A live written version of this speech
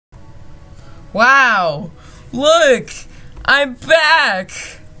Wow! Look! I'm back!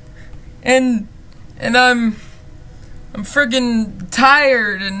 And I'm friggin'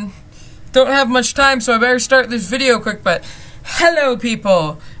 tired and don't have much time, so I better start this video quick, but hello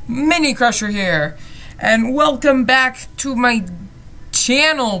people! Mini Crusher here, and welcome back to my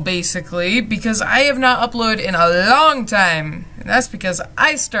channel, basically, because I have not uploaded in a long time, and that's because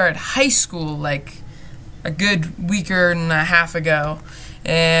I started high school, like, a good week and a half ago,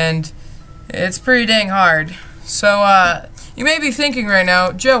 and it's pretty dang hard. So, you may be thinking right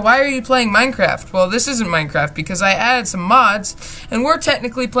now, Joe, why are you playing Minecraft? Well, this isn't Minecraft because I added some mods, and we're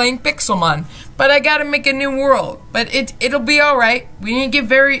technically playing Pixelmon. But I gotta make a new world. But it'll be alright. We didn't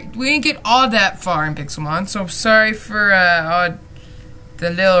get all that far in Pixelmon, so sorry for the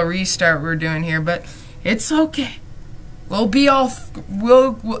little restart we're doing here, but it's okay. We'll be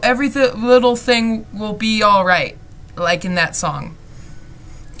every little thing will be alright, like in that song.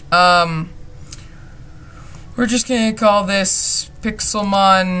 We're just gonna call this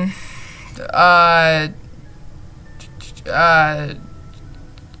Pixelmon,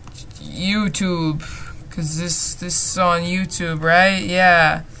 YouTube, cause this is on YouTube, right?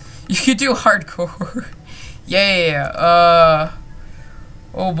 Yeah, you could do hardcore. Yeah.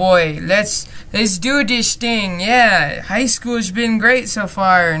 Oh boy, let's do this thing. Yeah, high school's been great so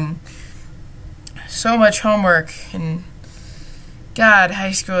far, and so much homework, and God,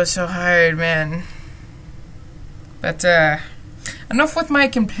 high school is so hard, man. But, enough with my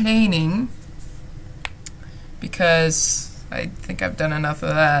complaining, because I think I've done enough of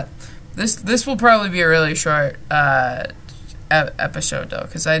that. This will probably be a really short, episode, though,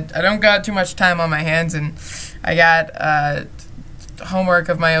 because I don't got too much time on my hands, and I got, homework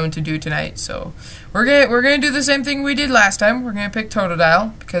of my own to do tonight, so we're gonna do the same thing we did last time. We're gonna pick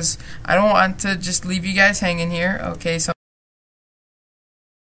Totodile, because I don't want to just leave you guys hanging here. Okay, so...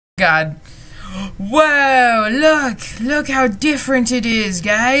 God... Whoa, look how different it is,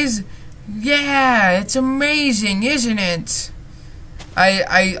 guys. Yeah, it's amazing, isn't it?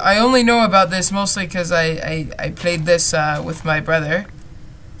 I only know about this mostly because I played this with my brother.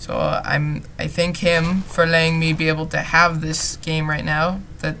 So I thank him for letting me be able to have this game right now,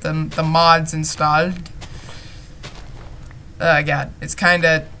 that the mods installed. God, it's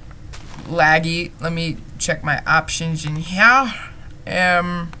kinda laggy. Let me check my options in here.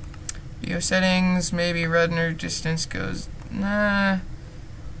 Video settings, maybe rudder distance goes, nah.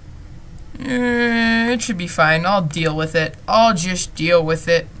 It should be fine. I'll deal with it. I'll just deal with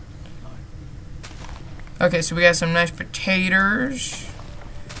it. Okay, so we got some nice potatoes.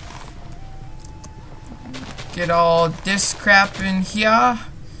 Get all this crap in here.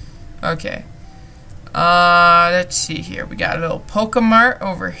 Okay. Let's see here. We got a little Pokemart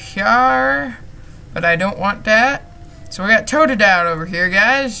over here, but I don't want that. So we got Totodile over here,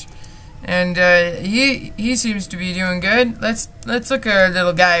 guys. And he seems to be doing good. Let's look at our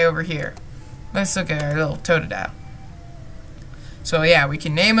little guy over here. Let's look at our little Totodile. So yeah, we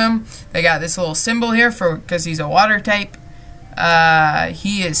can name him. They got this little symbol here because he's a water type.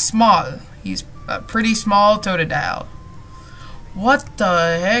 He is small. He's a pretty small Totodile. What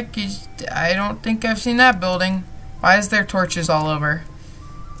the heck is... I don't think I've seen that building. Why is there torches all over?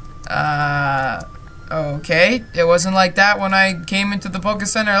 Okay, it wasn't like that when I came into the Poké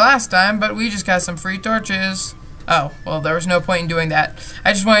Center last time, but we just got some free torches. Oh, well, there was no point in doing that.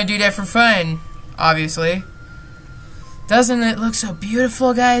 I just want to do that for fun, obviously. Doesn't it look so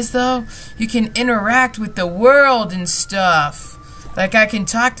beautiful, guys, though? You can interact with the world and stuff. Like, I can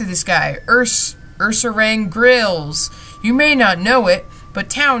talk to this guy, Ursorang Grills. You may not know it, but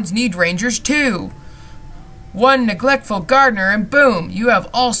towns need rangers, too. One neglectful gardener and boom, you have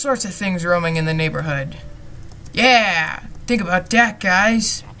all sorts of things roaming in the neighborhood. Yeah, think about that,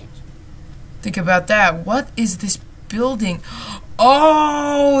 guys. Think about that. What is this building?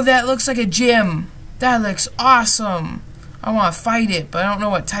 Oh, that looks like a gym. That looks awesome. I want to fight it, but I don't know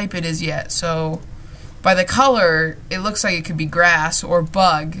what type it is yet. So, by the color, it looks like it could be grass or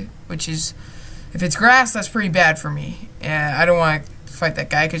bug, which is, if it's grass, that's pretty bad for me. And I don't want to fight that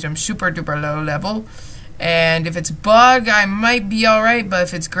guy because I'm super duper low level. And if it's bug, I might be alright, but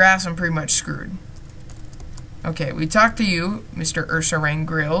if it's grass, I'm pretty much screwed. Okay, we talked to you, Mr. Ursorang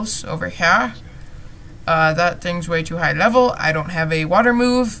Grills, over here. That thing's way too high level. I don't have a water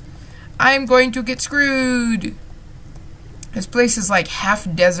move. I'm going to get screwed. This place is like half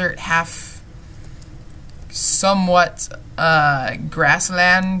desert, half somewhat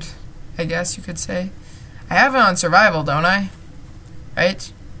grassland, I guess you could say. I have it on survival, don't I?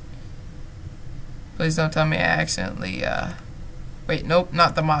 Right? Please don't tell me I accidentally, wait, nope,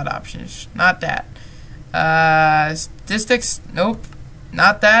 not the mod options. Not that. Statistics, nope.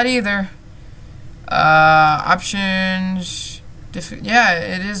 Not that either. Options. Yeah,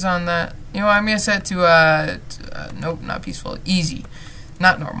 it is on that. You know, I'm gonna set to nope, not peaceful. Easy,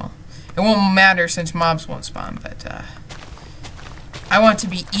 not normal. It won't matter since mobs won't spawn, but I want to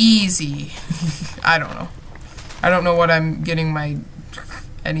be easy. I don't know. I don't know what I'm getting my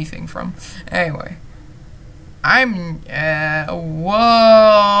anything from. Anyway, I'm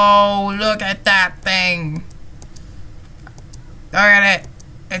whoa! Look at that thing. Look at it.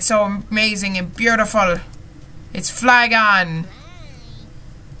 It's so amazing and beautiful. It's Flygon.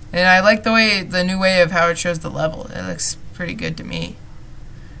 And I like the new way of how it shows the level. It looks pretty good to me.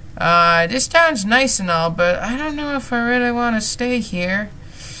 This town's nice and all, but I don't know if I really want to stay here.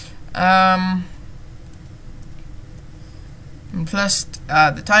 And plus,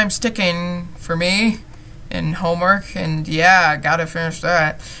 the time's ticking for me in homework, and yeah, I gotta finish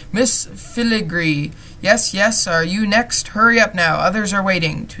that. Miss Filigree. Yes, yes, are you next? Hurry up now, others are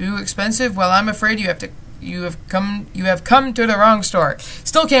waiting. Too expensive? Well, I'm afraid you have come to the wrong store.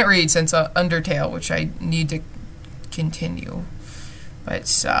 Still can't read since Undertale, which I need to continue. But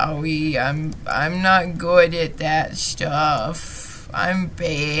sorry, I'm not good at that stuff. I'm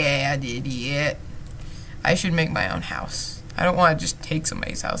bad, idiot. I should make my own house. I don't want to just take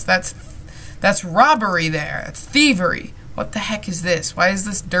somebody's house. That's robbery there. That's thievery. What the heck is this? Why is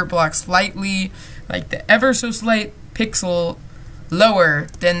this dirt block slightly, like the ever so slight pixel lower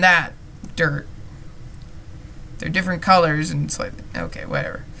than that dirt? They're different colors and it's like, okay,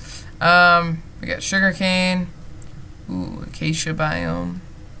 whatever. We got sugarcane. Ooh, acacia biome.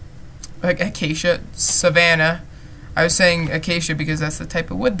 Like acacia savanna. I was saying acacia because that's the type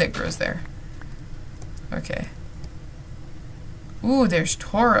of wood that grows there. Okay. Ooh, there's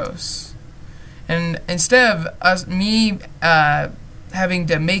Tauros. And instead of me having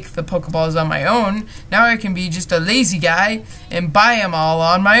to make the Pokeballs on my own, now I can be just a lazy guy and buy them all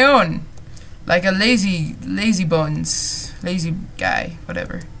on my own. Like a lazy bones, lazy guy,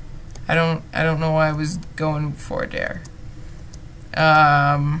 whatever. I don't know why I was going for it there.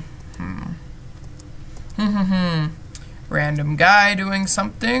 Random guy doing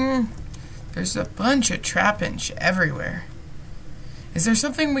something. There's a bunch of trappage everywhere. Is there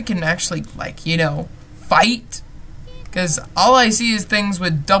something we can actually, like, you know, fight? Because all I see is things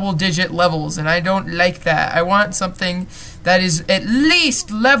with double-digit levels, and I don't like that. I want something that is at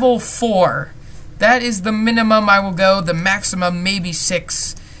least level 4. That is the minimum I will go. The maximum, maybe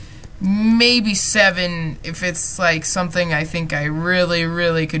 6. Maybe 7, if it's, like, something I think I really,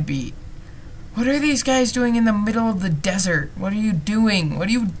 really could beat. What are these guys doing in the middle of the desert? What are you doing? What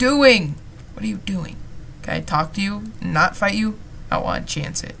are you doing? What are you doing? Can I talk to you? Not fight you? I don't want to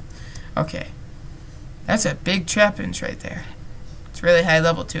chance it. Okay. That's a big trappings right there. It's really high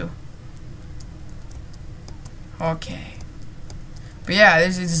level too. Okay. But yeah,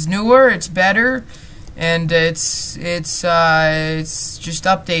 this is newer, it's better, and it's just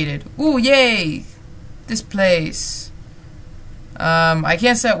updated. Ooh, yay! This place. I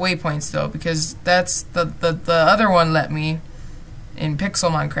can't set waypoints though, because that's the other one let me in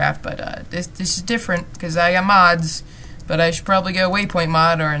Pixelmon Craft, but this is different because I got mods. But I should probably get a waypoint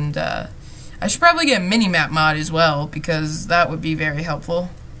mod, and I should probably get a minimap mod as well, because that would be very helpful.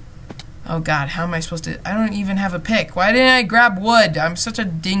 Oh god, how am I supposed to... I don't even have a pick. Why didn't I grab wood? I'm such a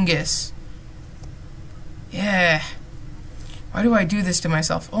dingus. Yeah. Why do I do this to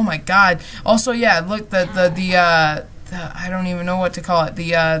myself? Oh my god. Also, yeah, look, the I don't even know what to call it.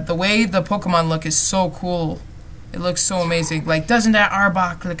 The way the Pokemon look is so cool. It looks so amazing. Like, doesn't that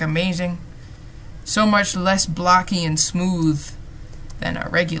Arbok look amazing? So much less blocky and smooth than a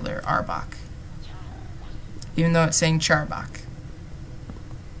regular Arbok. Even though it's saying Charbok.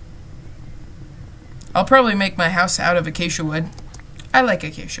 I'll probably make my house out of acacia wood. I like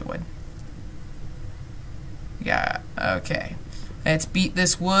acacia wood. Yeah, okay. Let's beat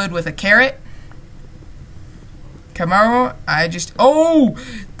this wood with a carrot. Come on, oh!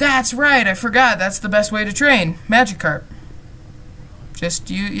 That's right, I forgot. That's the best way to train. Magikarp.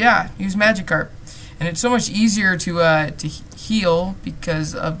 Just, use Magikarp. And it's so much easier to heal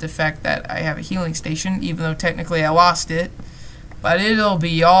because of the fact that I have a healing station, even though technically I lost it. But it'll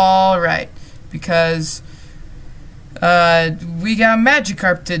be alright, because we got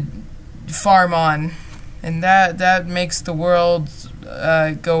Magikarp to farm on, and that makes the world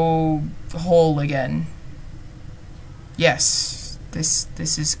go whole again. Yes, this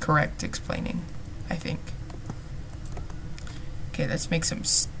is correct explaining, I think. Okay, let's make some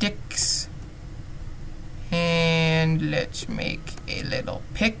sticks. And let's make a little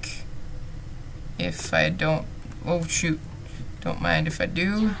pick. If I don't... Oh, shoot. Don't mind if I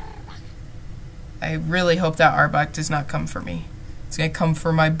do. I really hope that Arbok does not come for me. It's gonna come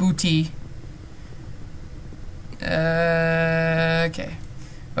for my booty. Okay.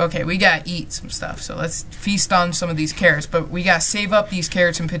 Okay, we gotta eat some stuff, so let's feast on some of these carrots. But we gotta save up these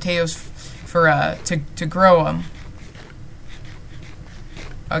carrots and potatoes for to grow them.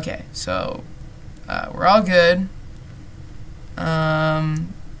 Okay, so we're all good.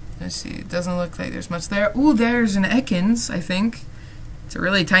 Let's see. It doesn't look like there's much there. Ooh, there's an Ekans, I think. It's a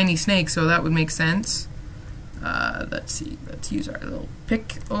really tiny snake, so that would make sense. Let's see. Let's use our little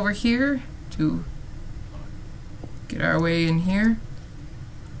pick over here to get our way in here.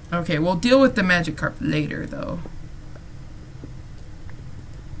 Okay, we'll deal with the magic carp later, though.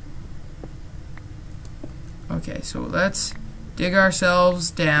 Okay, so let's dig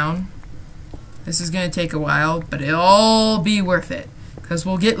ourselves down. This is going to take a while, but it'll all be worth it, because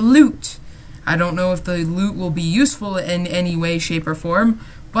we'll get loot. I don't know if the loot will be useful in any way, shape, or form,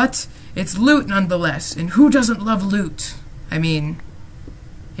 but it's loot nonetheless, and who doesn't love loot? I mean,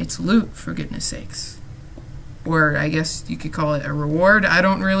 it's loot, for goodness sakes. Or I guess you could call it a reward. I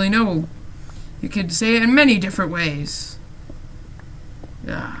don't really know. You could say it in many different ways.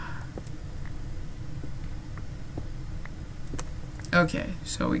 Yeah. Okay,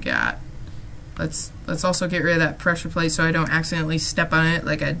 so we got. Let's also get rid of that pressure plate so I don't accidentally step on it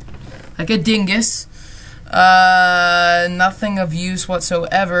like a dingus. Nothing of use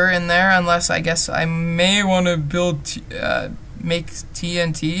whatsoever in there, unless I guess I may want to build make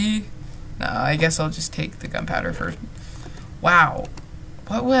TNT. No, I guess I'll just take the gunpowder first. Wow.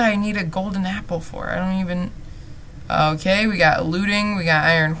 What would I need a golden apple for? I don't even... Okay, we got looting. We got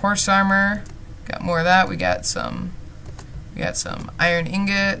iron horse armor. Got more of that. We got some iron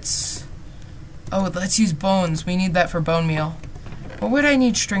ingots. Oh, let's use bones. We need that for bone meal. What would I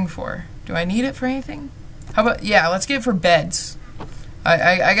need string for? Do I need it for anything? How about... Yeah, let's get it for beds.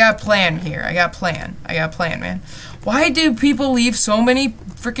 I got a plan here. I got a plan, man. Why do people leave so many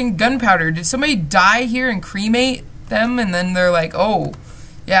freaking gunpowder? Did somebody die here and cremate them and then they're like, oh,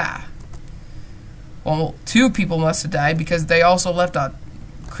 yeah. Well, 2 people must have died because they also left a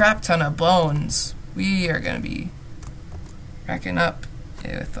crap ton of bones. We are going to be racking up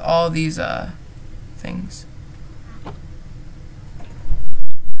with all these things.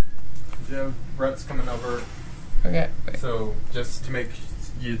 Joe, Brett's coming over. Okay. Wait. So, just to make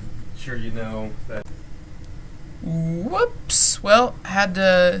sure you know that. Whoops. Well, had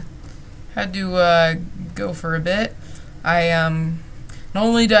to go for a bit. Not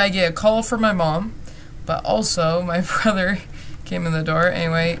only did I get a call from my mom, but also my brother came in the door.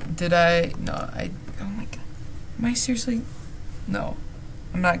 Anyway, oh my god. Am I seriously? No.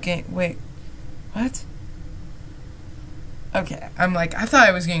 I'm not getting, wait. What? Okay, I thought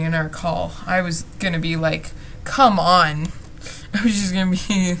I was getting another call. I was gonna be like, come on. I was just gonna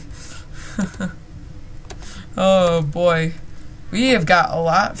be... Oh boy. We have got a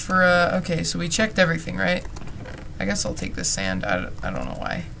lot for, okay, so we checked everything, right? I guess I'll take this sand. I don't know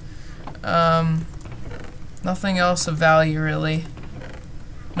why. Nothing else of value, really.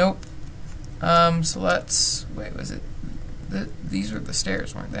 Nope. So let's... Wait, was it... These were the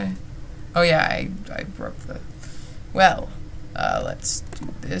stairs, weren't they? Oh yeah, I broke the... Well, let's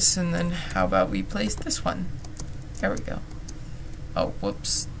do this, and then how about we place this one? There we go. Oh,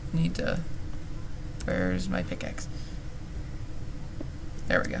 whoops. Need to... Where's my pickaxe?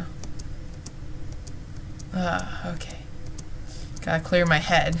 There we go. Okay. Gotta clear my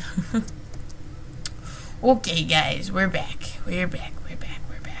head. Okay, guys, we're back. We're back.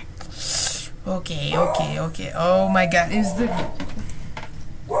 Okay. Oh my god, is the...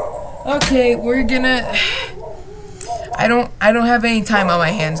 Okay, we're gonna... I don't have any time on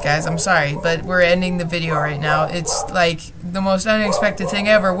my hands, guys. I'm sorry, but we're ending the video right now. It's like the most unexpected thing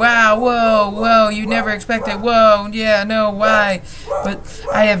ever. Wow, whoa, you never expected. Whoa, yeah, no, why? But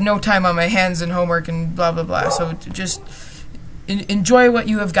I have no time on my hands and homework and blah blah blah. So just enjoy what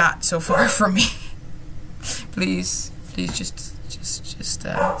you have got so far from me. Please, just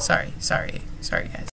sorry, guys.